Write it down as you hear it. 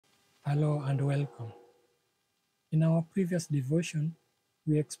Hello and welcome. In our previous devotion,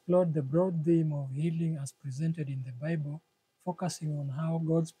 we explored the broad theme of healing as presented in the Bible, focusing on how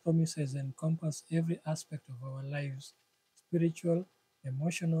God's promises encompass every aspect of our lives spiritual,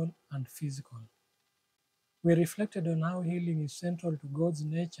 emotional, and physical. We reflected on how healing is central to God's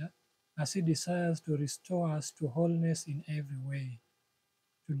nature as He desires to restore us to wholeness in every way.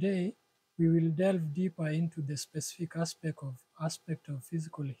 Today, we will delve deeper into the specific aspect of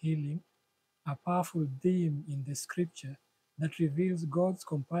physical healing, a powerful theme in the scripture that reveals God's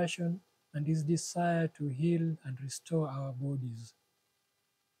compassion and his desire to heal and restore our bodies.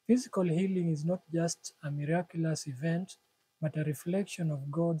 Physical healing is not just a miraculous event, but a reflection of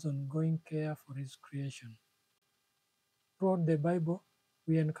God's ongoing care for his creation. Throughout the Bible,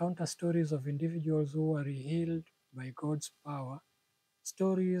 we encounter stories of individuals who were healed by God's power,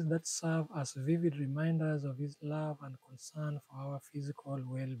 stories that serve as vivid reminders of his love and concern for our physical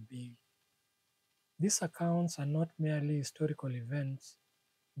well being. These accounts are not merely historical events,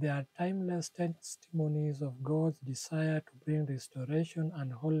 they are timeless testimonies of God's desire to bring restoration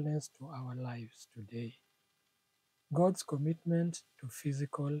and wholeness to our lives today. God's commitment to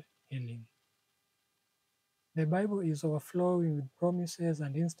physical healing. The Bible is overflowing with promises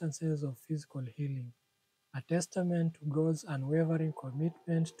and instances of physical healing, a testament to God's unwavering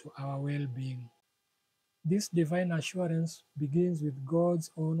commitment to our well being. This divine assurance begins with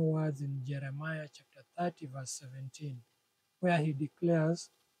God's own words in Jeremiah chapter 30, verse 17, where he declares,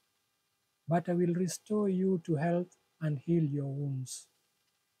 "But I will restore you to health and heal your wounds."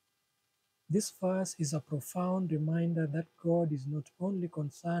 This verse is a profound reminder that God is not only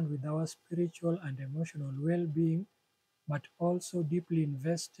concerned with our spiritual and emotional well being, but also deeply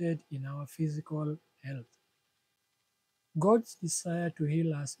invested in our physical health. God's desire to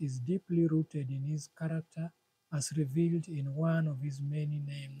heal us is deeply rooted in his character as revealed in one of his many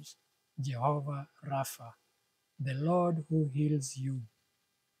names, Jehovah Rapha, the Lord who heals you,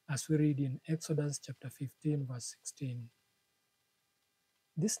 as we read in Exodus chapter 15, verse 16.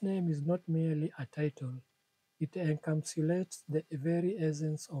 This name is not merely a title, it encapsulates the very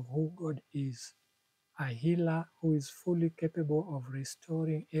essence of who God is, a healer who is fully capable of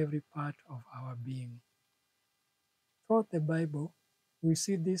restoring every part of our being. Throughout the Bible, we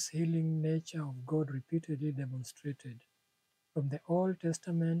see this healing nature of God repeatedly demonstrated. From the Old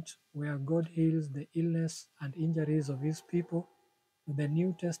Testament, where God heals the illness and injuries of his people, to the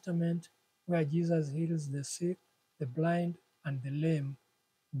New Testament, where Jesus heals the sick, the blind, and the lame,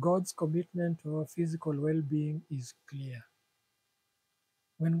 God's commitment to our physical well being is clear.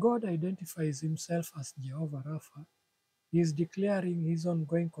 When God identifies himself as Jehovah Rapha, he is declaring his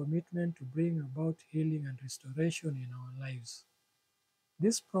ongoing commitment to bring about healing and restoration in our lives.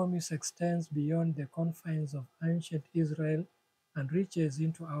 This promise extends beyond the confines of ancient Israel and reaches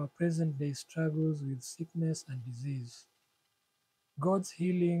into our present day struggles with sickness and disease. God's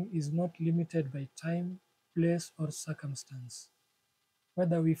healing is not limited by time, place, or circumstance.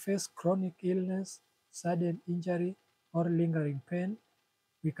 Whether we face chronic illness, sudden injury, or lingering pain,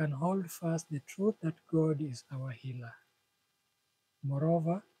 we can hold fast the truth that God is our healer.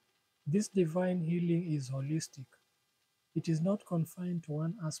 Moreover, this divine healing is holistic. It is not confined to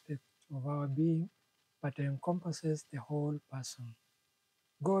one aspect of our being, but encompasses the whole person.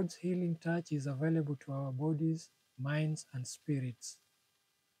 God's healing touch is available to our bodies, minds, and spirits.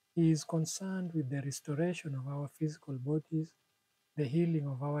 He is concerned with the restoration of our physical bodies, the healing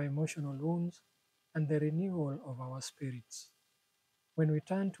of our emotional wounds, and the renewal of our spirits. When we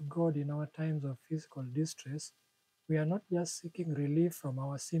turn to God in our times of physical distress, we are not just seeking relief from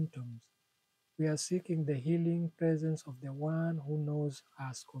our symptoms, we are seeking the healing presence of the one who knows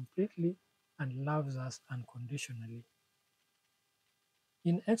us completely and loves us unconditionally.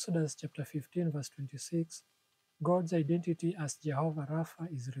 In Exodus chapter 15, verse 26, God's identity as Jehovah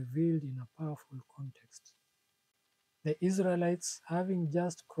Rapha is revealed in a powerful context. The Israelites, having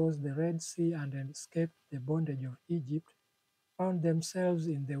just crossed the Red Sea and escaped the bondage of Egypt, found themselves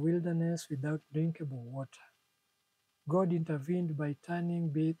in the wilderness without drinkable water. God intervened by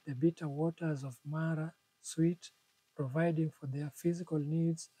turning the bitter waters of Mara sweet, providing for their physical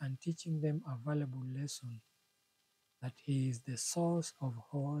needs and teaching them a valuable lesson that He is the source of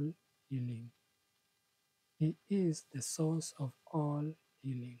all healing. He is the source of all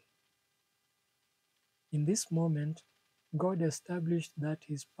healing. In this moment, God established that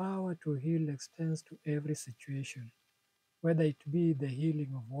His power to heal extends to every situation, whether it be the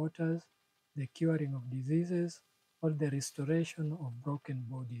healing of waters, the curing of diseases, or the restoration of broken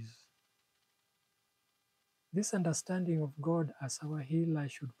bodies. This understanding of God as our healer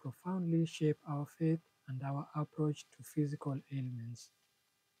should profoundly shape our faith and our approach to physical ailments.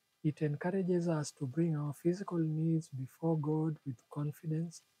 It encourages us to bring our physical needs before God with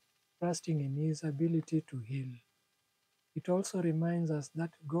confidence, trusting in His ability to heal. It also reminds us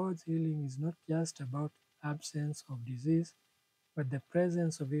that God's healing is not just about absence of disease, but the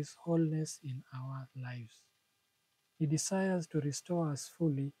presence of His wholeness in our lives. He desires to restore us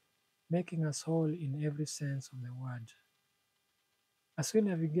fully, making us whole in every sense of the word. As we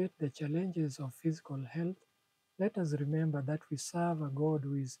navigate the challenges of physical health, let us remember that we serve a God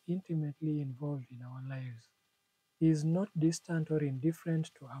who is intimately involved in our lives. He is not distant or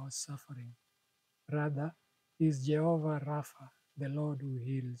indifferent to our suffering. Rather, He is Jehovah Rapha, the Lord who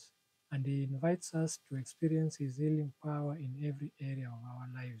heals, and He invites us to experience His healing power in every area of our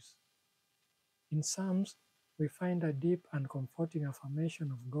lives. In Psalms, we find a deep and comforting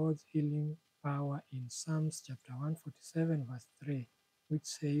affirmation of God's healing power in Psalms chapter 147, verse 3, which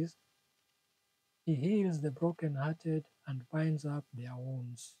says, He heals the brokenhearted and binds up their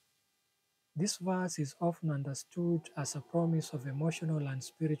wounds. This verse is often understood as a promise of emotional and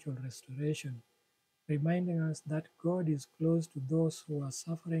spiritual restoration, reminding us that God is close to those who are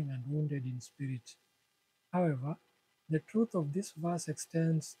suffering and wounded in spirit. However, the truth of this verse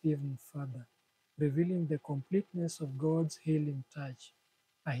extends even further, revealing the completeness of God's healing touch,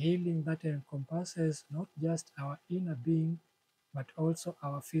 a healing that encompasses not just our inner being, but also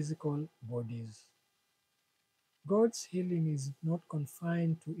our physical bodies. God's healing is not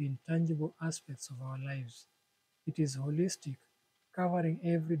confined to intangible aspects of our lives. It is holistic, covering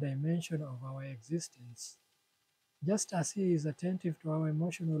every dimension of our existence. Just as He is attentive to our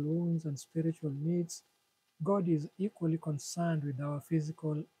emotional wounds and spiritual needs, God is equally concerned with our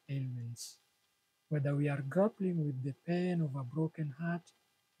physical ailments. Whether we are grappling with the pain of a broken heart,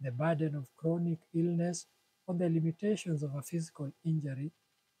 the burden of chronic illness, or the limitations of a physical injury,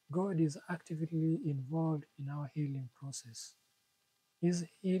 God is actively involved in our healing process. His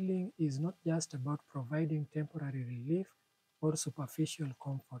healing is not just about providing temporary relief or superficial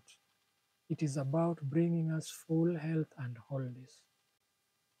comfort. It is about bringing us full health and wholeness.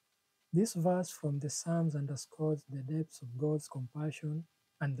 This verse from the Psalms underscores the depths of God's compassion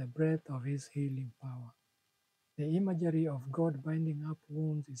and the breadth of His healing power. The imagery of God binding up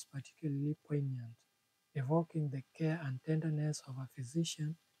wounds is particularly poignant, evoking the care and tenderness of a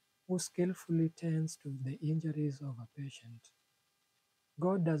physician who skillfully tends to the injuries of a patient.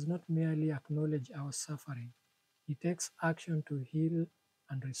 God does not merely acknowledge our suffering, He takes action to heal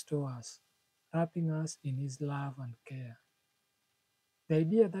and restore us, wrapping us in His love and care. The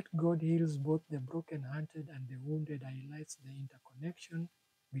idea that God heals both the broken-hearted and the wounded highlights the interconnection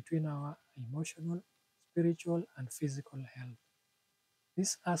between our emotional, spiritual, and physical health.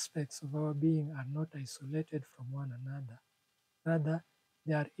 These aspects of our being are not isolated from one another. Rather,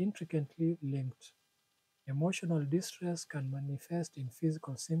 they are intricately linked. Emotional distress can manifest in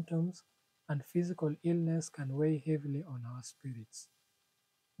physical symptoms, and physical illness can weigh heavily on our spirits.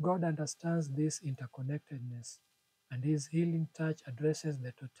 God understands this interconnectedness, and His healing touch addresses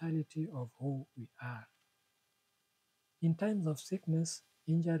the totality of who we are. In times of sickness,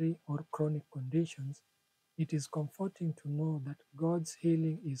 injury, or chronic conditions, it is comforting to know that God's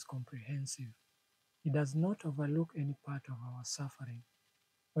healing is comprehensive. He does not overlook any part of our suffering.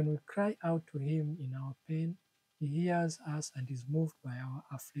 When we cry out to Him in our pain, He hears us and is moved by our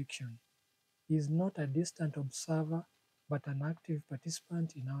affliction. He is not a distant observer, but an active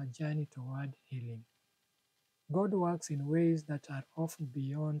participant in our journey toward healing. God works in ways that are often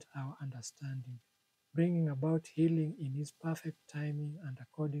beyond our understanding, bringing about healing in His perfect timing and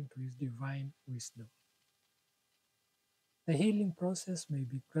according to His divine wisdom. The healing process may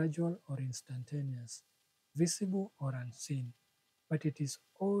be gradual or instantaneous, visible or unseen, but it is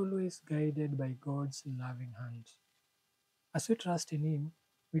always guided by God's loving hand. As we trust in Him,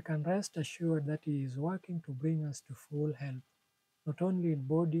 we can rest assured that He is working to bring us to full health, not only in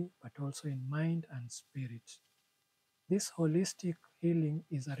body but also in mind and spirit. This holistic healing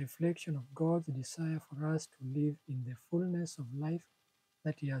is a reflection of God's desire for us to live in the fullness of life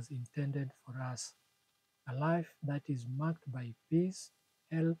that He has intended for us, a life that is marked by peace,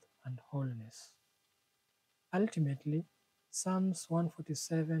 health, and wholeness. Ultimately, Psalms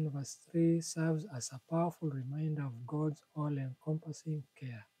 147 verse 3 serves as a powerful reminder of God's all-encompassing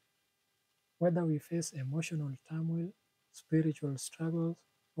care. Whether we face emotional turmoil, spiritual struggles,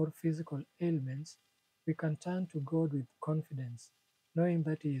 or physical ailments, we can turn to God with confidence, knowing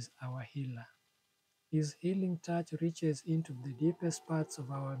that He is our healer. His healing touch reaches into the deepest parts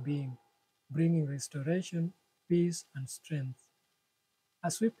of our being, bringing restoration, peace, and strength.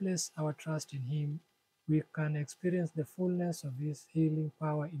 As we place our trust in Him, we can experience the fullness of His healing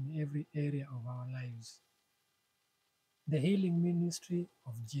power in every area of our lives. The healing ministry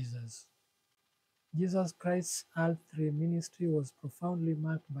of Jesus. Jesus Christ's earthly ministry was profoundly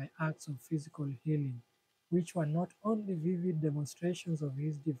marked by acts of physical healing, which were not only vivid demonstrations of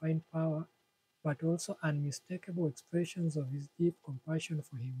his divine power, but also unmistakable expressions of his deep compassion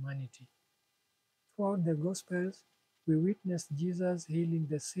for humanity. Throughout the Gospels, we witness Jesus healing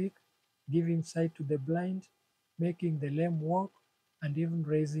the sick, giving sight to the blind, making the lame walk, and even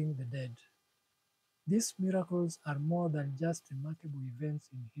raising the dead. These miracles are more than just remarkable events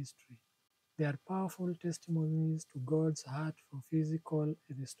in history. They are powerful testimonies to God's heart for physical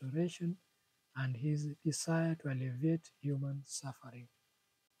restoration and his desire to alleviate human suffering.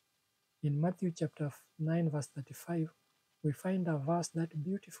 In Matthew chapter 9 verse 35, we find a verse that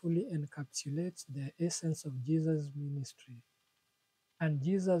beautifully encapsulates the essence of Jesus' ministry. And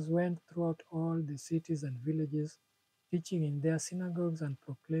Jesus went throughout all the cities and villages, teaching in their synagogues and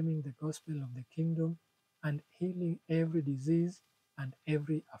proclaiming the gospel of the kingdom and healing every disease and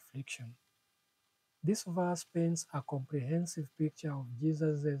every affliction. This verse paints a comprehensive picture of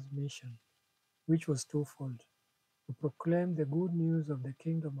Jesus' mission, which was twofold: to proclaim the good news of the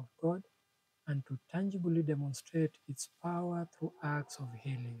kingdom of God and to tangibly demonstrate its power through acts of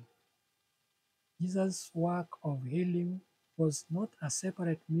healing. Jesus' work of healing was not a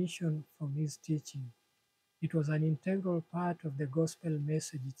separate mission from his teaching. It was an integral part of the gospel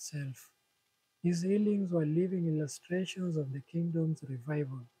message itself. His healings were living illustrations of the kingdom's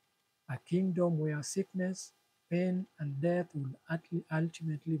revival, a kingdom where sickness, pain, and death would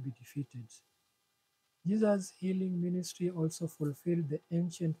ultimately be defeated. Jesus' healing ministry also fulfilled the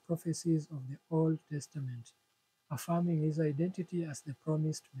ancient prophecies of the Old Testament, affirming his identity as the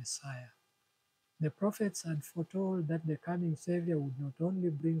promised Messiah. The prophets had foretold that the coming Savior would not only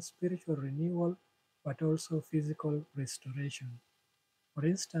bring spiritual renewal but also physical restoration. For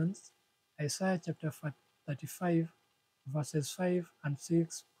instance, Isaiah chapter 35, verses 5 and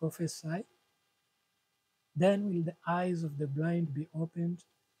 6 prophesy, "Then will the eyes of the blind be opened,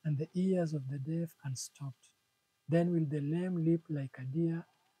 and the ears of the deaf unstopped. Then will the lame leap like a deer,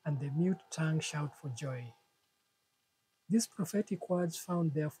 and the mute tongue shout for joy." These prophetic words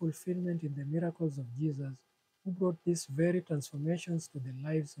found their fulfillment in the miracles of Jesus, who brought these very transformations to the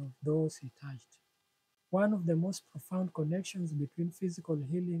lives of those he touched. One of the most profound connections between physical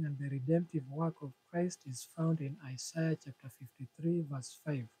healing and the redemptive work of Christ is found in Isaiah chapter 53, verse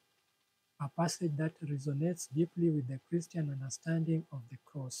 5, a passage that resonates deeply with the Christian understanding of the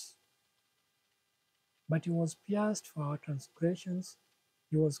cross. But he was pierced for our transgressions,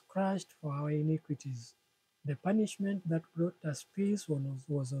 he was crushed for our iniquities. The punishment that brought us peace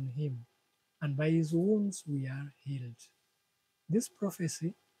was on him, and by his wounds we are healed. This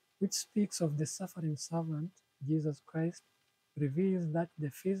prophecy, which speaks of the suffering servant, Jesus Christ, reveals that the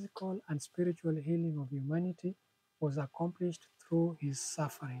physical and spiritual healing of humanity was accomplished through his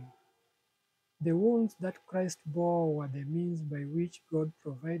suffering. The wounds that Christ bore were the means by which God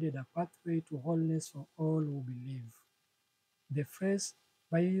provided a pathway to wholeness for all who believe. The phrase,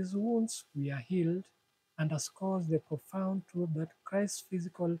 "by his wounds we are healed," underscores the profound truth that Christ's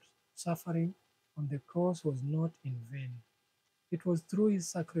physical suffering on the cross was not in vain. It was through his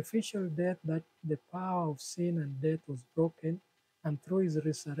sacrificial death that the power of sin and death was broken, and through his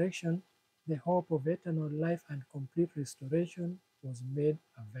resurrection, the hope of eternal life and complete restoration was made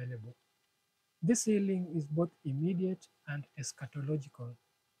available. This healing is both immediate and eschatological.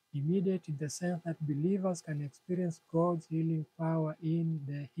 Immediate in the sense that believers can experience God's healing power in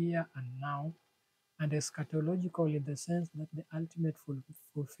the here and now, and eschatological in the sense that the ultimate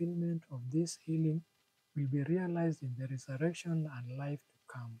fulfillment of this healing will be realized in the resurrection and life to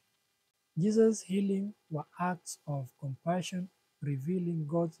come. Jesus' healing were acts of compassion, revealing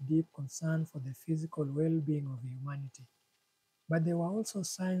God's deep concern for the physical well-being of humanity. But they were also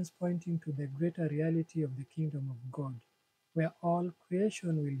signs pointing to the greater reality of the kingdom of God, where all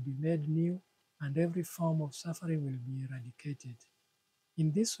creation will be made new and every form of suffering will be eradicated.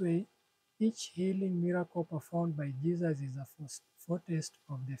 In this way, each healing miracle performed by Jesus is a foretaste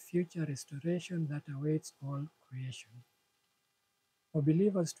of the future restoration that awaits all creation. For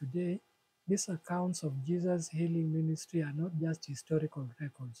believers today, these accounts of Jesus' healing ministry are not just historical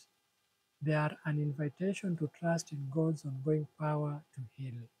records. They are an invitation to trust in God's ongoing power to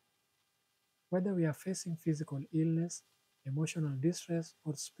heal. Whether we are facing physical illness, emotional distress,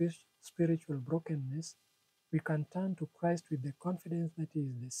 or spiritual brokenness, we can turn to Christ with the confidence that He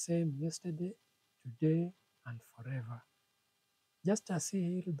is the same yesterday, today, and forever. Just as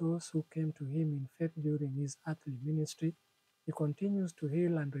He healed those who came to Him in faith during His earthly ministry, He continues to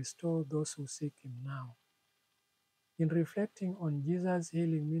heal and restore those who seek Him now. In reflecting on Jesus'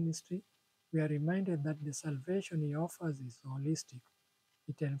 healing ministry, we are reminded that the salvation he offers is holistic.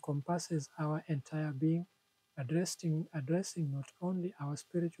 It encompasses our entire being, addressing not only our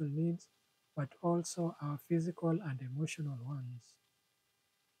spiritual needs, but also our physical and emotional ones.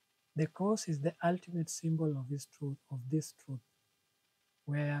 The cross is the ultimate symbol of this truth,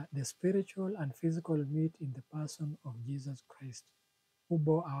 where the spiritual and physical meet in the person of Jesus Christ, who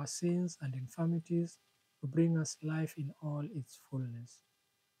bore our sins and infirmities to bring us life in all its fullness.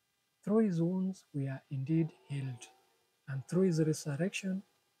 Through his wounds we are indeed healed, and through his resurrection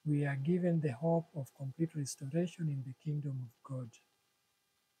we are given the hope of complete restoration in the kingdom of God.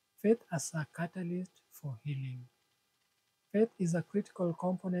 Faith as a catalyst for healing. Faith is a critical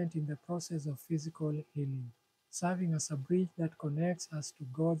component in the process of physical healing, serving as a bridge that connects us to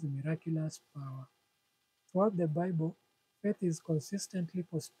God's miraculous power. Throughout the Bible, faith is consistently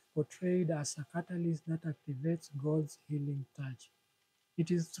portrayed as a catalyst that activates God's healing touch.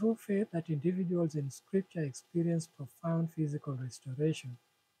 It is through faith that individuals in Scripture experience profound physical restoration,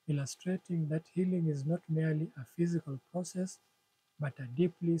 illustrating that healing is not merely a physical process, but a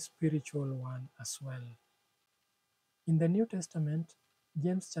deeply spiritual one as well. In the New Testament,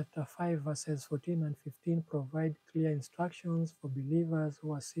 James chapter 5 verses 14 and 15 provide clear instructions for believers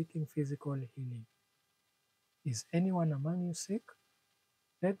who are seeking physical healing. Is anyone among you sick?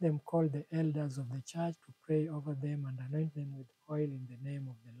 Let them call the elders of the church to pray over them and anoint them with oil in the name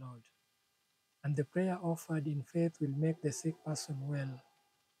of the Lord. And the prayer offered in faith will make the sick person well.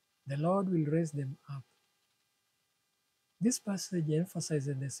 The Lord will raise them up. This passage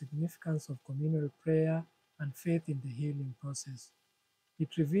emphasizes the significance of communal prayer and faith in the healing process. It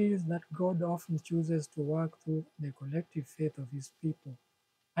reveals that God often chooses to work through the collective faith of his people,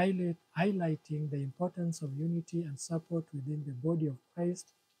 highlighting the importance of unity and support within the body of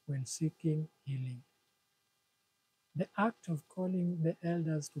Christ when seeking healing. The act of calling the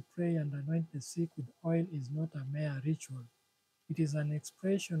elders to pray and anoint the sick with oil is not a mere ritual. It is an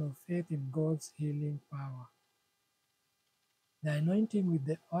expression of faith in God's healing power. The anointing with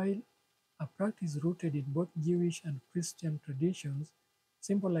the oil, a practice rooted in both Jewish and Christian traditions,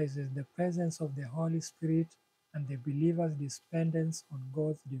 symbolizes the presence of the Holy Spirit and the believer's dependence on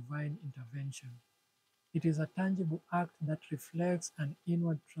God's divine intervention. It is a tangible act that reflects an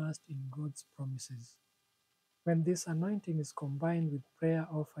inward trust in God's promises. When this anointing is combined with prayer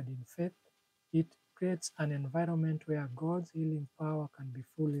offered in faith, it creates an environment where God's healing power can be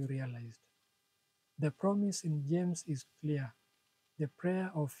fully realized. The promise in James is clear. The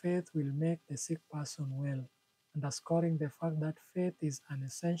prayer of faith will make the sick person well, underscoring the fact that faith is an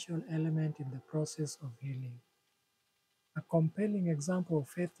essential element in the process of healing. A compelling example of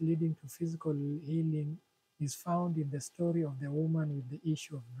faith leading to physical healing is found in the story of the woman with the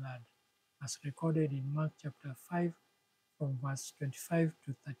issue of blood, as recorded in Mark chapter 5 from verse 25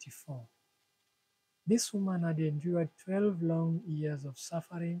 to 34. This woman had endured 12 long years of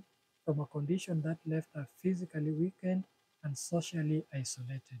suffering from a condition that left her physically weakened and socially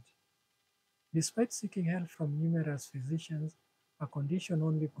isolated. Despite seeking help from numerous physicians, her condition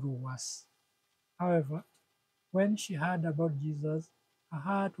only grew worse. However, when she heard about Jesus, her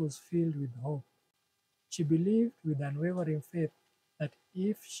heart was filled with hope. She believed with unwavering faith that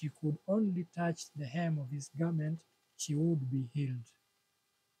if she could only touch the hem of his garment, she would be healed.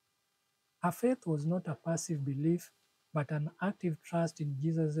 Her faith was not a passive belief, but an active trust in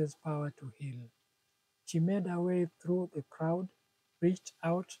Jesus' power to heal. She made her way through the crowd, reached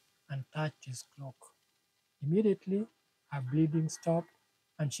out, and touched his cloak. Immediately, her bleeding stopped,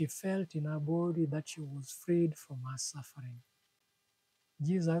 and she felt in her body that she was freed from her suffering.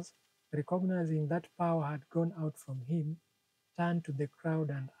 Jesus, recognizing that power had gone out from him, turned to the crowd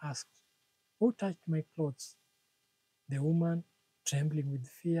and asked, "Who touched my clothes?" The woman, trembling with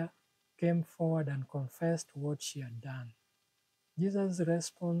fear, came forward and confessed what she had done. Jesus'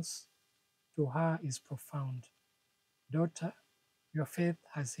 response to her is profound. "Daughter, your faith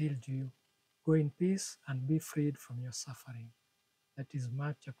has healed you. Go in peace and be freed from your suffering." That is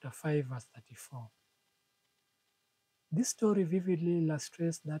Mark chapter 5, verse 34. This story vividly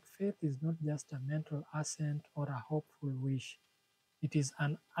illustrates that faith is not just a mental assent or a hopeful wish. It is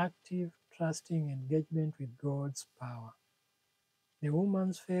an active, trusting engagement with God's power. The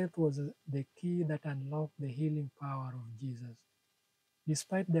woman's faith was the key that unlocked the healing power of Jesus.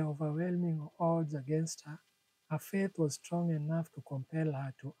 Despite the overwhelming odds against her, her faith was strong enough to compel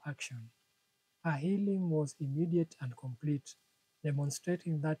her to action. Her healing was immediate and complete,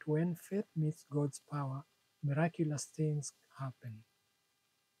 demonstrating that when faith meets God's power, miraculous things happen.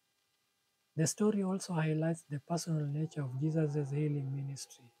 The story also highlights the personal nature of Jesus' healing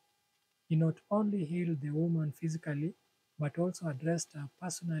ministry. He not only healed the woman physically, but also addressed her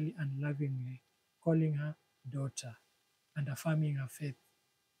personally and lovingly, calling her daughter and affirming her faith.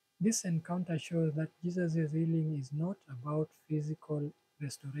 This encounter shows that Jesus' healing is not about physical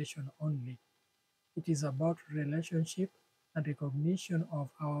restoration only. It is about relationship and recognition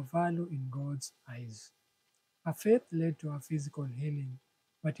of our value in God's eyes. Her faith led to her physical healing,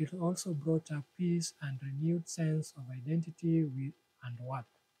 but it also brought her peace and renewed sense of identity and worth.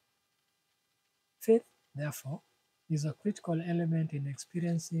 Faith, therefore, is a critical element in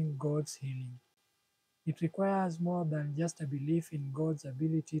experiencing God's healing. It requires more than just a belief in God's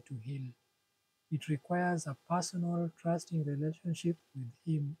ability to heal. It requires a personal, trusting relationship with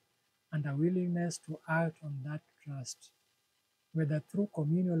Him and a willingness to act on that trust, whether through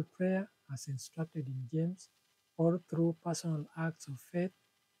communal prayer as instructed in James or through personal acts of faith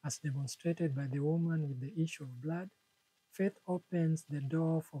as demonstrated by the woman with the issue of blood. Faith opens the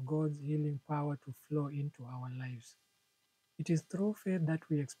door for God's healing power to flow into our lives. It is through faith that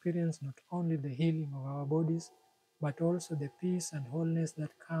we experience not only the healing of our bodies, but also the peace and wholeness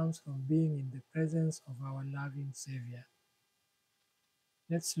that comes from being in the presence of our loving Savior.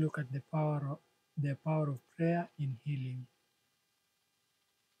 Let's look at the power of prayer in healing.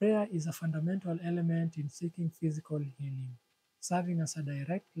 Prayer is a fundamental element in seeking physical healing, serving as a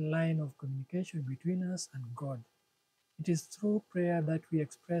direct line of communication between us and God. It is through prayer that we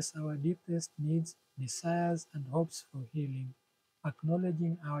express our deepest needs, desires, and hopes for healing,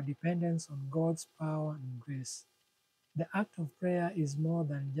 acknowledging our dependence on God's power and grace. The act of prayer is more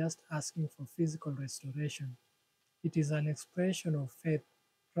than just asking for physical restoration. It is an expression of faith,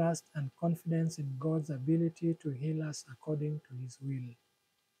 trust, and confidence in God's ability to heal us according to His will.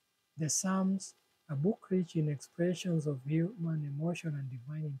 The Psalms, a book rich in expressions of human emotion and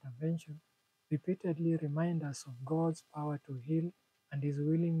divine intervention, repeatedly remind us of God's power to heal and His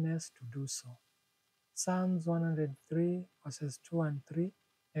willingness to do so. Psalms 103, verses 2 and 3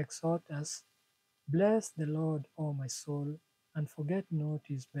 exhort us, "Bless the Lord, O my soul, and forget not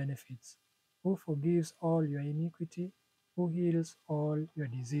His benefits, who forgives all your iniquity, who heals all your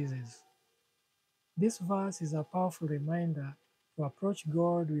diseases." This verse is a powerful reminder to approach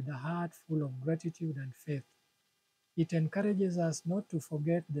God with a heart full of gratitude and faith. It encourages us not to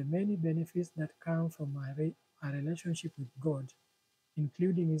forget the many benefits that come from our relationship with God,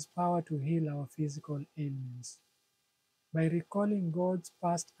 including His power to heal our physical ailments. By recalling God's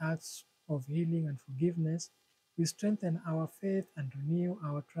past acts of healing and forgiveness, we strengthen our faith and renew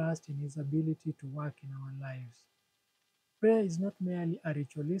our trust in His ability to work in our lives. Prayer is not merely a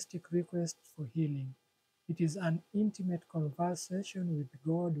ritualistic request for healing. It is an intimate conversation with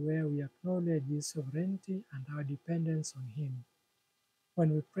God where we acknowledge His sovereignty and our dependence on Him.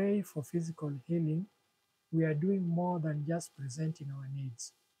 When we pray for physical healing, we are doing more than just presenting our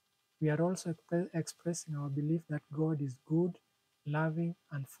needs. We are also expressing our belief that God is good, loving,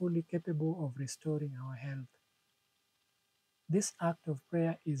 and fully capable of restoring our health. This act of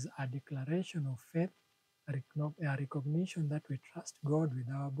prayer is a declaration of faith, a recognition that we trust God with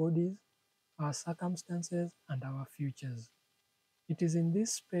our bodies, our circumstances, and our futures. It is in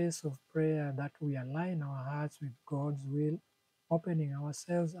this space of prayer that we align our hearts with God's will, opening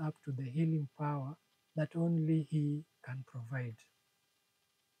ourselves up to the healing power that only He can provide.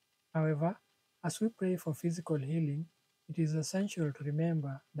 However, as we pray for physical healing, it is essential to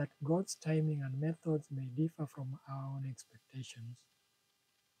remember that God's timing and methods may differ from our own expectations.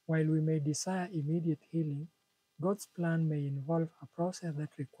 While we may desire immediate healing, God's plan may involve a process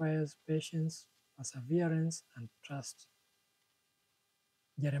that requires patience, perseverance, and trust.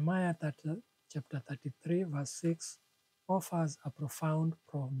 Jeremiah chapter 33, verse 6 offers a profound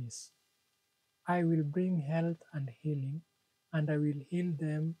promise. "I will bring health and healing, and I will heal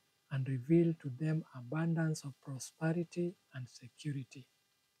them and reveal to them abundance of prosperity and security."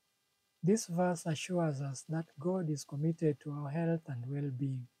 This verse assures us that God is committed to our health and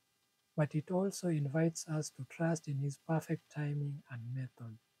well-being, but it also invites us to trust in His perfect timing and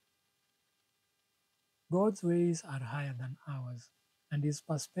method. God's ways are higher than ours, and His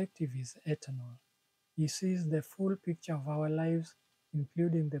perspective is eternal. He sees the full picture of our lives,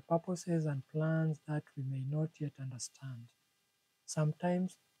 including the purposes and plans that we may not yet understand.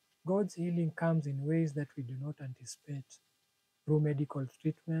 Sometimes, God's healing comes in ways that we do not anticipate, through medical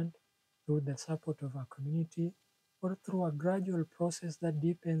treatment, through the support of our community, or through a gradual process that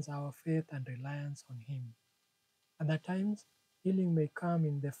deepens our faith and reliance on Him. Other times, healing may come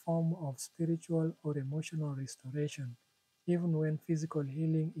in the form of spiritual or emotional restoration, even when physical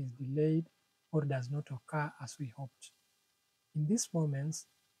healing is delayed or does not occur as we hoped. In these moments,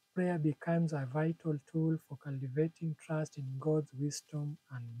 prayer becomes a vital tool for cultivating trust in God's wisdom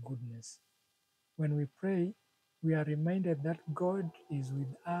and goodness. When we pray, we are reminded that God is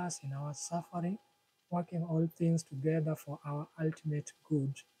with us in our suffering, working all things together for our ultimate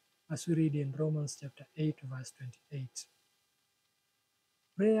good, as we read in Romans chapter 8, verse 28.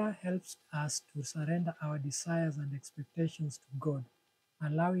 Prayer helps us to surrender our desires and expectations to God,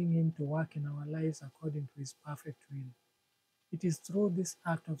 allowing Him to work in our lives according to His perfect will. It is through this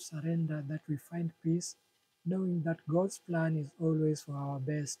act of surrender that we find peace, knowing that God's plan is always for our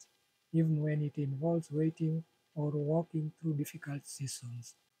best, even when it involves waiting or walking through difficult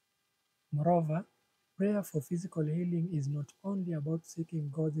seasons. Moreover, prayer for physical healing is not only about seeking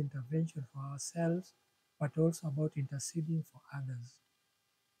God's intervention for ourselves, but also about interceding for others.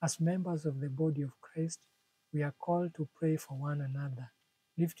 As members of the body of Christ, we are called to pray for one another,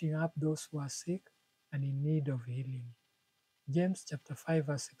 lifting up those who are sick and in need of healing. James chapter 5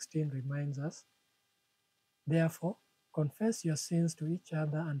 verse 16 reminds us, therefore, confess your sins to each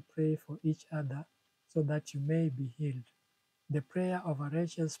other and pray for each other so that you may be healed. The prayer of a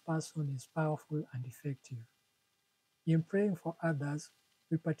righteous person is powerful and effective. In praying for others,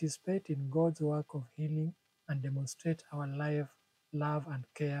 we participate in God's work of healing and demonstrate our love and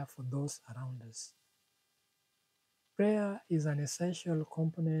care for those around us. Prayer is an essential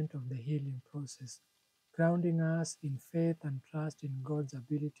component of the healing process, grounding us in faith and trust in God's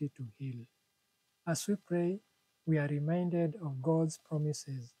ability to heal. As we pray, we are reminded of God's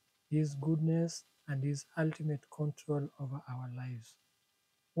promises, His goodness, and His ultimate control over our lives.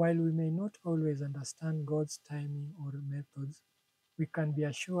 While we may not always understand God's timing or methods, we can be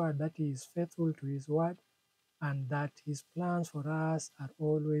assured that He is faithful to His word and that His plans for us are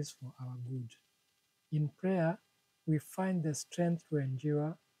always for our good. In prayer, we find the strength to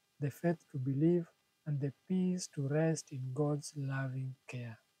endure, the faith to believe, and the peace to rest in God's loving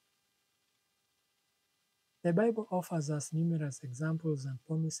care. The Bible offers us numerous examples and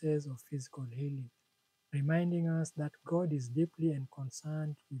promises of physical healing, reminding us that God is deeply and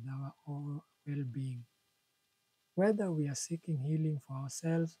concerned with our well-being. Whether we are seeking healing for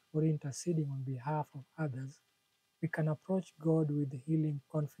ourselves or interceding on behalf of others, we can approach God with healing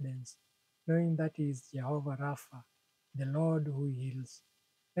confidence, knowing that He is Jehovah Rapha, the Lord who heals.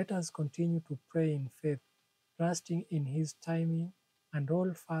 Let us continue to pray in faith, trusting in His timing, and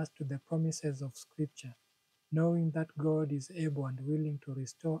hold fast to the promises of Scripture, knowing that God is able and willing to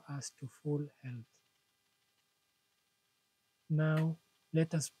restore us to full health. Now,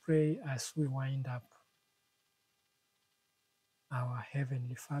 let us pray as we wind up. Our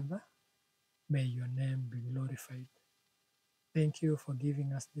Heavenly Father, may your name be glorified. Thank you for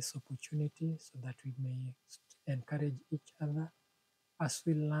giving us this opportunity so that we may encourage each other as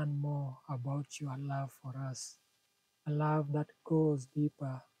we learn more about your love for us, a love that goes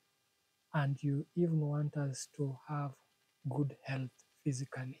deeper, and you even want us to have good health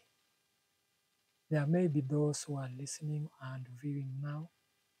physically. There may be those who are listening and viewing now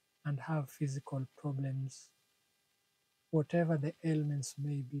and have physical problems. Whatever the ailments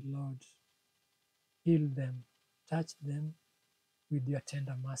may be, Lord, heal them, touch them with your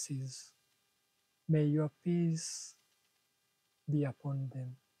tender mercies. May your peace be upon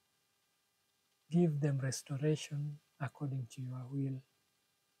them. Give them restoration according to your will.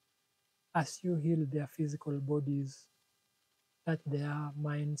 As you heal their physical bodies, touch their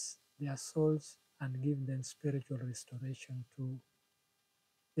minds, their souls, and give them spiritual restoration too.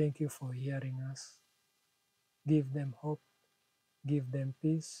 Thank you for hearing us. Give them hope, give them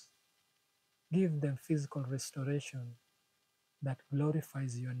peace, give them physical restoration that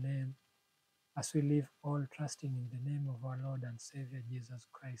glorifies your name as we live all trusting in the name of our Lord and Savior Jesus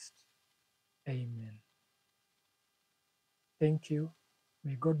Christ. Amen. Thank you.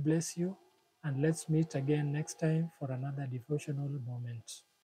 May God bless you, and let's meet again next time for another devotional moment.